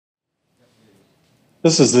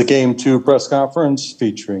This is the Game 2 press conference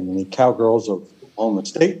featuring the Cowgirls of Oklahoma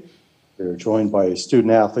State. They're joined by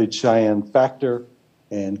student athletes Cheyenne Factor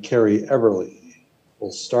and Carrie Everly.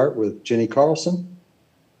 We'll start with Jenny Carlson.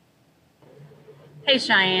 Hey,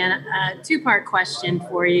 Cheyenne, two-part question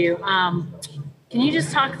for you. Can you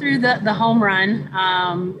just talk through the home run?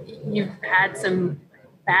 You've had some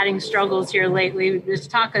batting struggles here lately. Just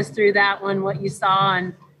talk us through that one, what you saw,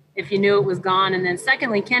 and if you knew it was gone. And then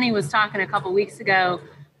secondly, Kenny was talking a couple weeks ago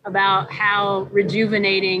about how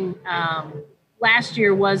rejuvenating last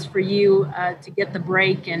year was for you to get the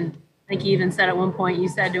break. And I think he even said at one point, you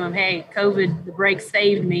said to him, hey, COVID, the break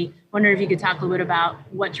saved me. Wonder if you could talk a little bit about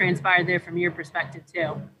what transpired there from your perspective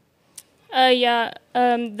too.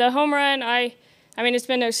 The home run, I mean, it's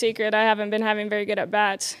been no secret. I haven't been having very good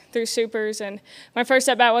at-bats through supers, and my first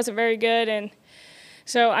at-bat wasn't very good. And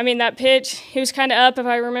so, I mean, that pitch, he was kind of up, if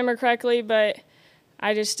I remember correctly, but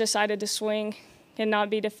I just decided to swing and not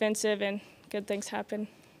be defensive, and good things happen.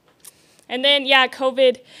 And then,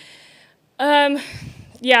 COVID, that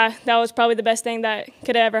was probably the best thing that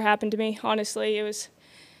could have ever happened to me, honestly. It was,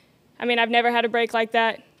 I mean, I've never had a break like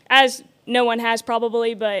that, as no one has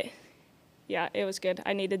probably, but, yeah, it was good.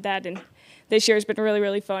 I needed that, and this year has been really,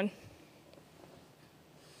 really fun.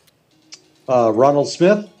 Ronald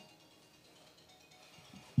Smith.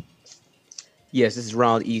 Yes, this is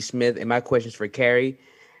Ronald E. Smith, and my question is for Carrie.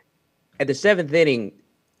 At the seventh inning,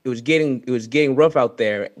 it was getting rough out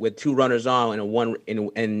there with 2 runners on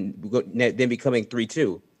and then becoming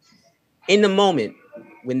 3-2. In the moment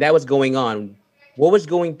when that was going on, what was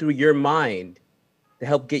going through your mind to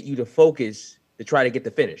help get you to focus to try to get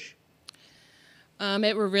the finish?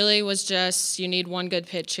 It really was just you need one good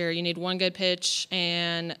pitch here. You need one good pitch,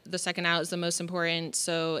 and the second out is the most important.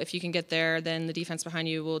 So if you can get there, then the defense behind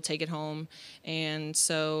you will take it home. And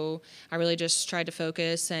so I really just tried to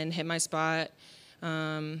focus and hit my spot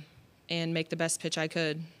and make the best pitch I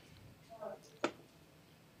could.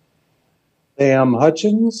 Sam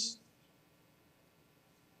Hutchins.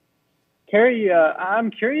 Carrie, I'm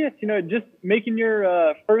curious, just making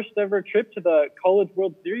your first ever trip to the College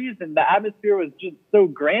World Series, and the atmosphere was just so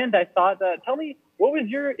grand. I thought, tell me, what was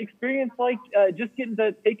your experience like just getting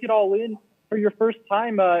to take it all in for your first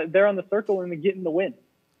time there on the circle and getting the win?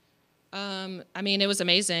 I mean, it was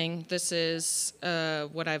amazing. This is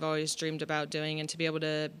what I've always dreamed about doing, and to be able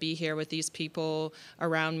to be here with these people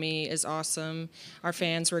around me is awesome. Our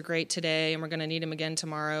fans were great today, and we're going to need them again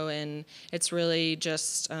tomorrow, and it's really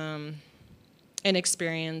just an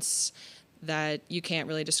experience that you can't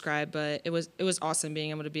really describe, but it was awesome being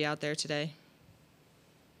able to be out there today.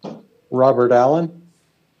 Robert Allen.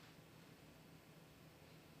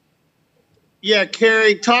 Yeah,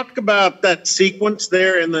 Carrie, talk about that sequence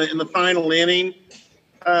there in the final inning.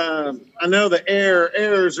 I know the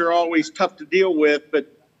errors are always tough to deal with,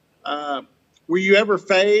 but were you ever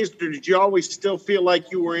phased, or did you always still feel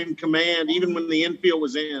like you were in command even when the infield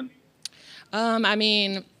was in? I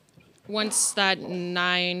mean, once that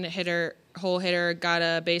 9-hole hitter got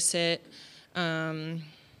a base hit,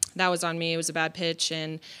 that was on me. It was a bad pitch,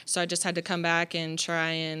 and so I just had to come back and try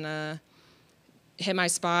and hit my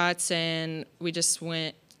spots, and we just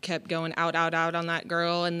kept going out on that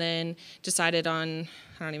girl, and then decided on,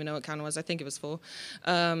 I don't even know what count it was, I think it was full,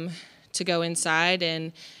 to go inside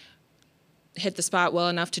and hit the spot well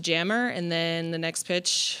enough to jam her, and then the next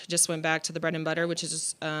pitch just went back to the bread and butter, which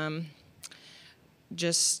is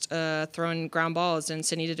just throwing ground balls, and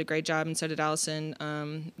Sydney did a great job, and so did Allison,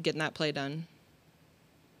 getting that play done.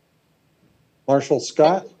 Marshall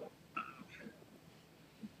Scott.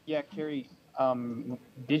 Yeah, Carrie,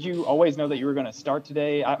 did you always know that you were going to start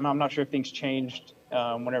today? I'm not sure if things changed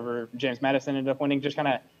whenever James Madison ended up winning. Just kind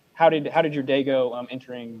of how did your day go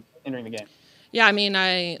entering the game? Yeah, I mean,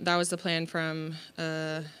 that was the plan from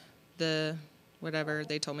the whatever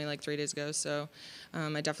they told me like 3 days ago. So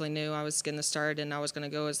I definitely knew I was getting the start, and I was going to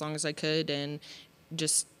go as long as I could and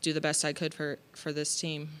just do the best I could for this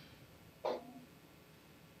team.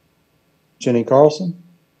 Jenny Carlson.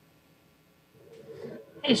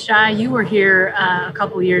 Hey, Shy, you were here a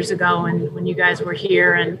couple years ago when you guys were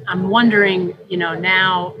here, and I'm wondering,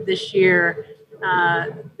 now this year,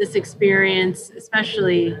 this experience,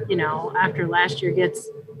 especially, after last year gets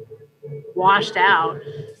washed out,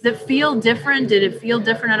 does it feel different? Did it feel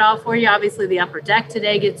different at all for you? Obviously, the upper deck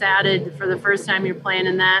today gets added for the first time you're playing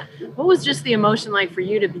in that. What was just the emotion like for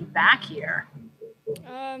you to be back here?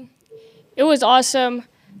 It was awesome.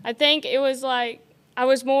 I think it was like I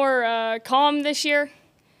was more calm this year.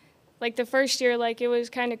 Like the first year, like it was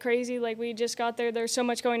kind of crazy. Like we just got there. There's so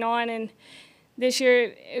much going on. And this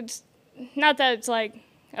year, it's not that it's like,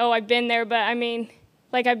 oh, I've been there. But, I mean,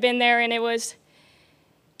 like I've been there, and it was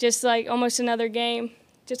just like almost another game,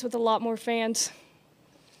 just with a lot more fans.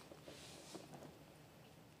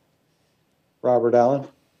 Robert Allen.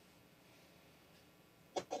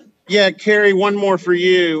 Yeah, Carrie, one more for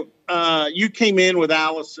you. You came in with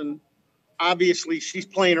Allison. Obviously, she's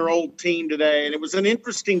playing her old team today, and it was an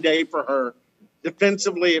interesting day for her.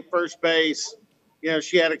 Defensively at first base,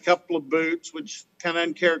 she had a couple of boots, which kind of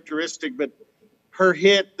uncharacteristic, but her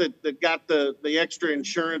hit that got the extra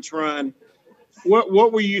insurance run. What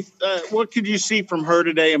were you? What could you see from her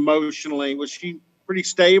today emotionally? Was she pretty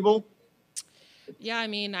stable? Yeah, I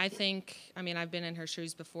mean, I've been in her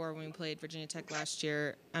shoes before when we played Virginia Tech last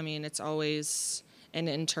year. I mean, it's always an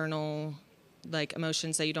internal, like,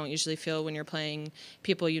 emotions that you don't usually feel when you're playing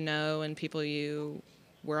people you know and people you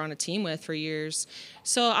were on a team with for years.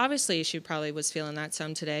 So obviously she probably was feeling that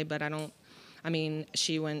some today, but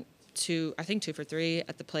she went I think 2 for 3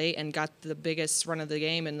 at the plate and got the biggest run of the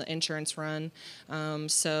game in the insurance run.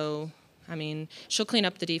 She'll clean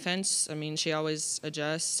up the defense. She always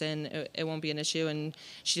adjusts, and it won't be an issue. And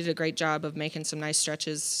she did a great job of making some nice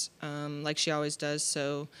stretches, like she always does.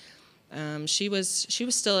 So she was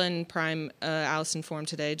still in prime Allison form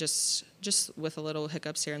today, just with a little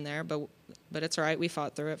hiccups here and there. But it's all right. We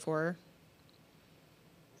fought through it for her.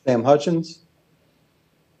 Sam Hutchins.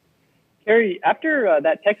 Carrie, after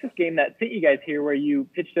that Texas game that sent you guys here, where you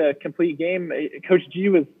pitched a complete game, Coach G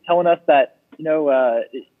was telling us that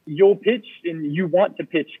you'll pitch and you want to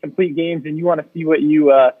pitch complete games and you want to see what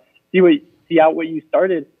you see out what you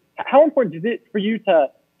started. How important is it for you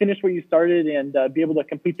to finish what you started and be able to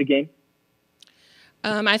complete the game?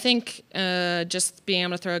 I think just being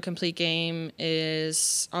able to throw a complete game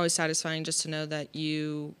is always satisfying, just to know that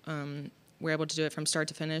you were able to do it from start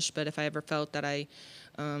to finish. But if I ever felt that I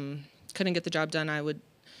couldn't get the job done, I would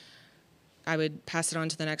pass it on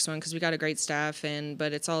to the next one, because we got a great staff,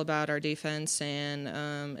 but it's all about our defense, and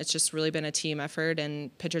it's just really been a team effort,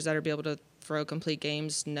 and pitchers that are able to throw complete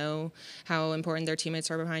games know how important their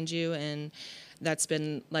teammates are behind you, and that's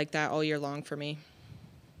been like that all year long for me.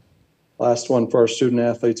 Last one for our student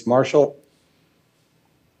athletes, Marshall.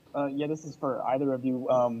 Yeah, this is for either of you.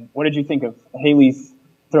 What did you think of Haley's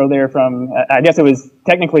throw there from, I guess it was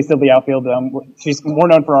technically still the outfield. She's more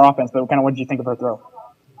known for her offense, but kind of what did you think of her throw?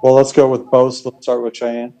 Well, let's go with both. Let's start with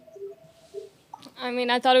Cheyenne.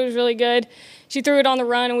 I thought it was really good. She threw it on the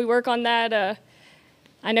run, and we work on that.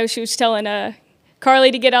 I know she was telling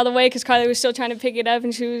Carly to get out of the way, because Carly was still trying to pick it up,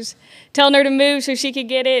 and she was telling her to move so she could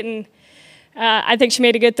get it. And I think she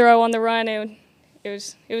made a good throw on the run, and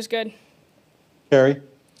it was good. Carrie?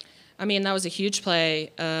 That was a huge play.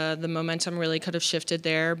 The momentum really could have shifted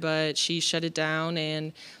there, but she shut it down,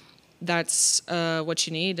 and that's what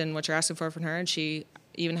you need and what you're asking for from her. And she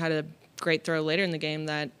even had a great throw later in the game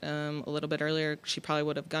that a little bit earlier she probably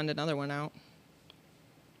would have gunned another one out.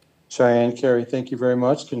 Cheyenne, Carrie, thank you very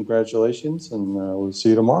much. Congratulations, and we'll see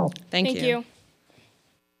you tomorrow. Thank you.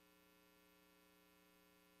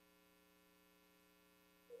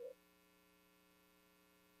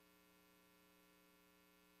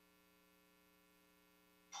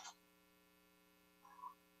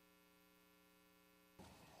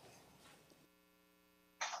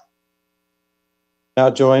 Now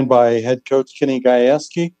joined by head coach Kenny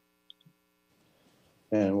Gajewski.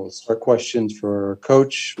 And we'll start questions for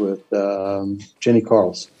Coach with Jenny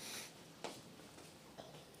Carls.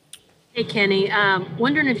 Hey, Kenny.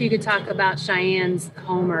 Wondering if you could talk about Cheyenne's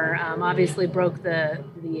homer. Obviously broke the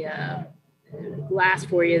glass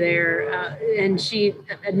for you there. And she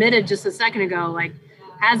admitted just a second ago,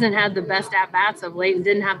 hasn't had the best at-bats of late and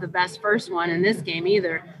didn't have the best first one in this game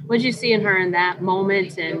either. What did you see in her in that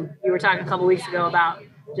moment? And you were talking a couple weeks ago about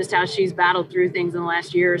just how she's battled through things in the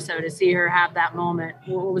last year or so. To see her have that moment,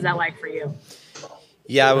 what was that like for you?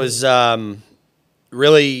 Yeah, it was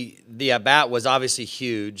really, the at-bat was obviously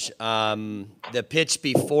huge. The pitch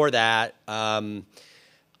before that,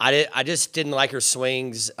 I just didn't like her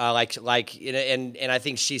swings, and I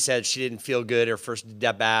think she said she didn't feel good her first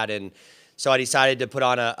at-bat, and so I decided to put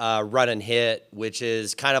on a run and hit, which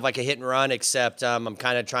is kind of like a hit and run, except I'm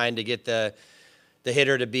kind of trying to get the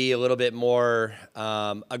hitter to be a little bit more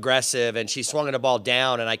aggressive. And she swung the ball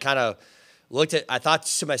down, and I kind of I thought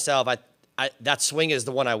to myself, that swing is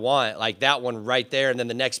the one I want, like that one right there. And then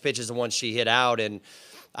the next pitch is the one she hit out. And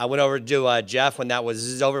I went over to Jeff when that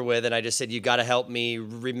was over with, and I just said, you got to help me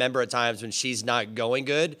remember at times when she's not going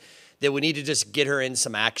good, that we need to just get her in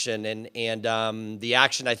some action. And the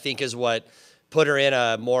action, I think, is what put her in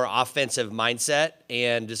a more offensive mindset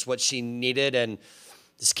and just what she needed. And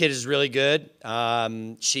this kid is really good.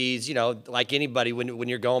 She's, like anybody, when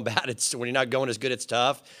you're going bad, when you're not going as good, it's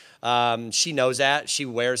tough. She knows that. She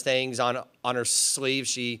wears things on her sleeve.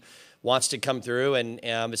 She wants to come through, and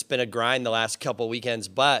it's been a grind the last couple of weekends,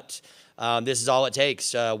 but this is all it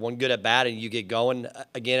takes. One good at bat, and you get going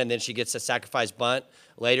again, and then she gets a sacrifice bunt.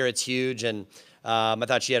 Later, it's huge, and I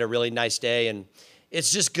thought she had a really nice day, and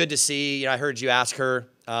it's just good to see. You know, I heard you ask her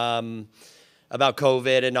about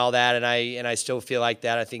COVID and all that, and I still feel like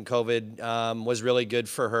that. I think COVID was really good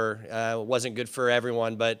for her. It wasn't good for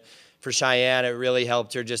everyone, but for Cheyenne, it really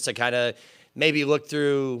helped her just to kind of maybe look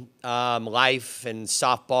through life and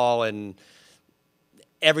softball and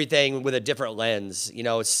everything with a different lens. You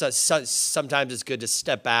know, sometimes it's good to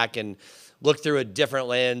step back and look through a different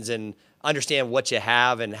lens and understand what you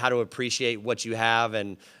have and how to appreciate what you have,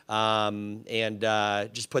 and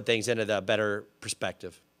just put things into the better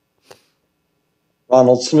perspective.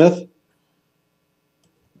 Ronald Smith.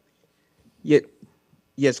 Yeah,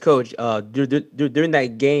 yes, Coach. During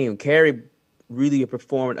that game, Carrie really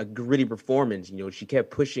performed a gritty performance. You know, she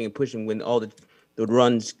kept pushing and pushing when all the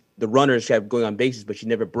runners kept going on bases, but she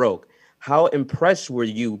never broke. How impressed were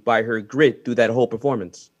you by her grit through that whole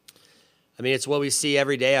performance? I mean, it's what we see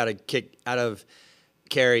every day out of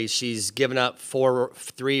Carrie. She's given up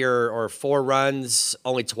three or four runs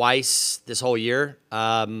only twice this whole year.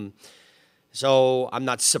 So I'm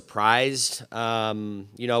not surprised. You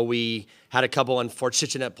know, we had a couple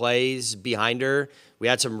unfortunate plays behind her. We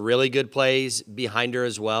had some really good plays behind her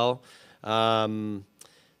as well.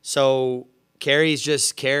 So Carrie's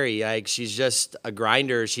just Carrie. Like, she's just a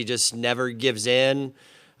grinder. She just never gives in.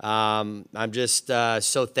 I'm just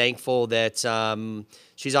so thankful that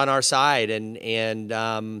she's on our side,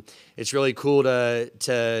 and it's really cool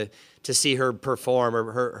to see her perform.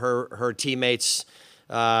 Her teammates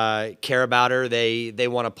care about her. They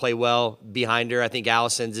want to play well behind her. I think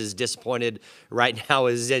Allison's as disappointed right now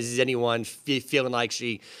as anyone, feeling like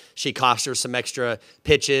she cost her some extra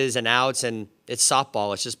pitches and outs, and it's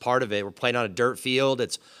softball. It's just part of it. We're playing on a dirt field.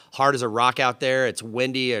 It's hard as a rock out there. It's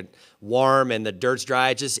windy and warm, and the dirt's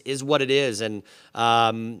dry. It just is what it is, and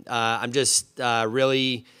I'm just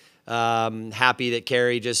really happy that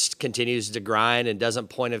Carrie just continues to grind and doesn't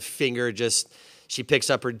point a finger. Just she picks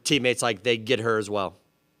up her teammates like they get her as well.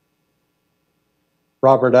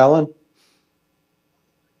 Robert Allen.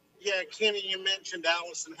 Yeah, Kenny, you mentioned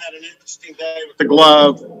Allison had an interesting day with the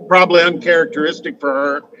glove, probably uncharacteristic for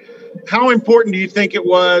her. How important do you think it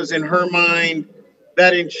was in her mind,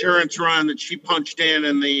 that insurance run that she punched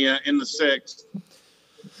in the sixth?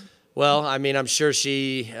 Well, I mean, I'm sure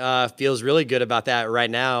she feels really good about that right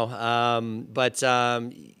now. But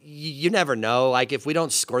you never know. Like, if we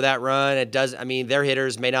don't score that run, it does. I mean, their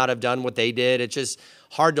hitters may not have done what they did. It's just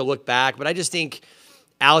hard to look back. But I just think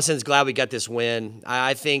Allison's glad we got this win.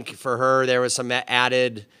 I think for her, there was some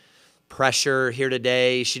added pressure here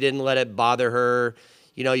today. She didn't let it bother her.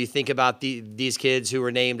 You know, you think about these kids who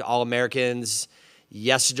were named All-Americans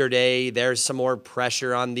yesterday. There's some more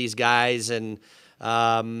pressure on these guys, and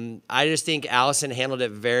I just think Allison handled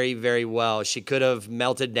it very, very well. She could have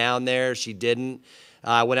melted down there. She didn't.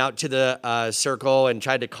 Went out to the circle and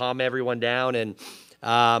tried to calm everyone down, and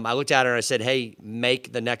I looked at her and I said, hey,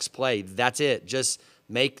 make the next play. That's it. Just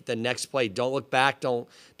make the next play. Don't look back. Don't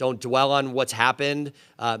dwell on what's happened.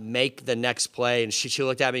 Make the next play. And she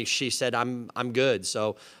looked at me. She said, I'm good.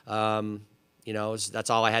 So, you know, that's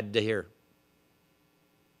all I had to hear.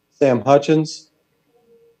 Sam Hutchins.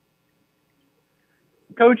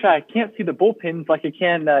 Coach, I can't see the bullpens like I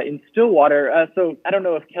can in Stillwater. So I don't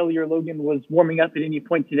know if Kelly or Logan was warming up at any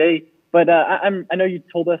point today, but I know you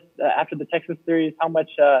told us after the Texas series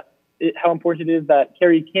how important it is that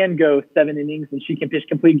Carrie can go 7 innings and she can pitch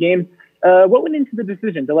complete games. What went into the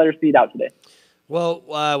decision to let her see it out today? Well,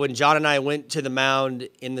 when John and I went to the mound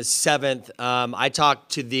in the 7th, I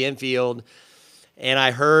talked to the infield, and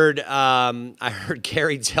I heard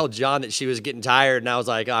Carrie tell John that she was getting tired, and I was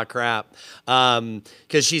like, oh, crap.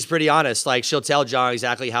 Because she's pretty honest. Like, she'll tell John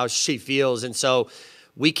exactly how she feels. And so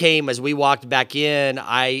as we walked back in,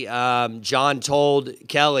 John told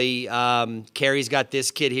Kelly, Carrie's got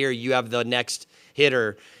this kid here. You have the next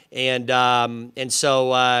hitter. And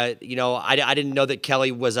so, you know, I didn't know that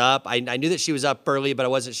Kelly was up. I knew that she was up early, but I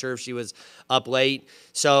wasn't sure if she was up late.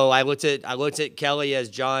 So I looked at Kelly as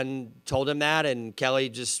John told him that, and Kelly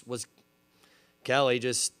just,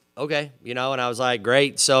 okay, you know, and I was like,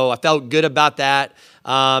 great. So I felt good about that.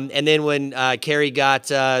 And then when Carrie got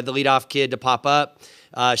the leadoff kid to pop up,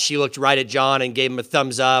 she looked right at John and gave him a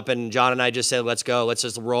thumbs up, and John and I just said, let's go. Let's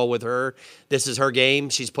just roll with her. This is her game.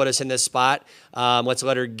 She's put us in this spot. Let's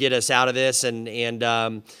let her get us out of this,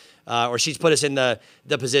 or she's put us in the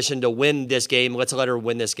position to win this game. Let's let her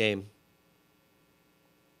win this game.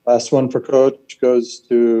 Last one for Coach goes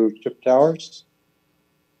to Chip Towers.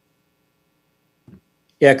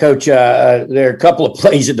 Yeah, Coach, there are a couple of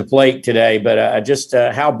plays at the plate today, but just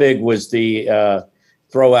how big was the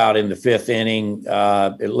throw out in the fifth inning?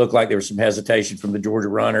 It looked like there was some hesitation from the Georgia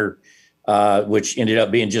runner, which ended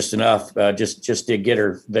up being just enough, just to get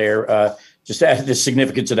her there. Just the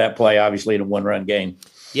significance of that play, obviously, in a one-run game.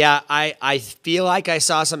 Yeah, I feel like I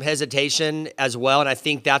saw some hesitation as well, and I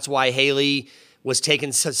think that's why Haley was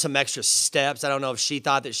taking some extra steps. I don't know if she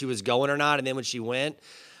thought that she was going or not, and then when she went,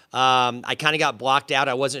 I kind of got blocked out.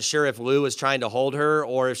 I wasn't sure if Lou was trying to hold her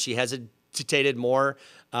or if she hesitated more.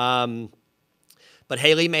 But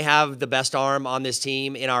Haley may have the best arm on this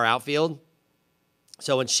team in our outfield.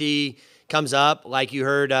 So when she comes up, like you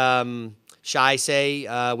heard Shai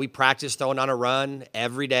say, we practice throwing on a run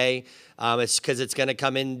every day. It's because it's going to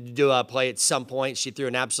come in do a play at some point. She threw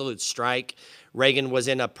an absolute strike. Reagan was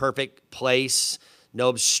in a perfect place. No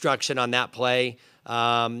obstruction on that play.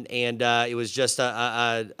 It was just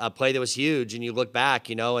a play that was huge. And you look back,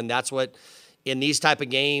 and that's what in these type of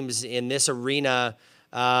games in this arena,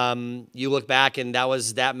 you look back and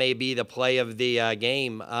that may be the play of the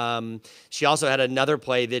game. She also had another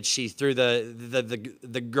play that she threw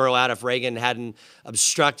the girl out if Reagan hadn't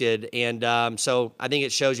obstructed. And so I think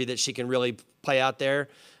it shows you that she can really play out there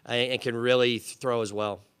and can really throw as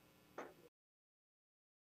well.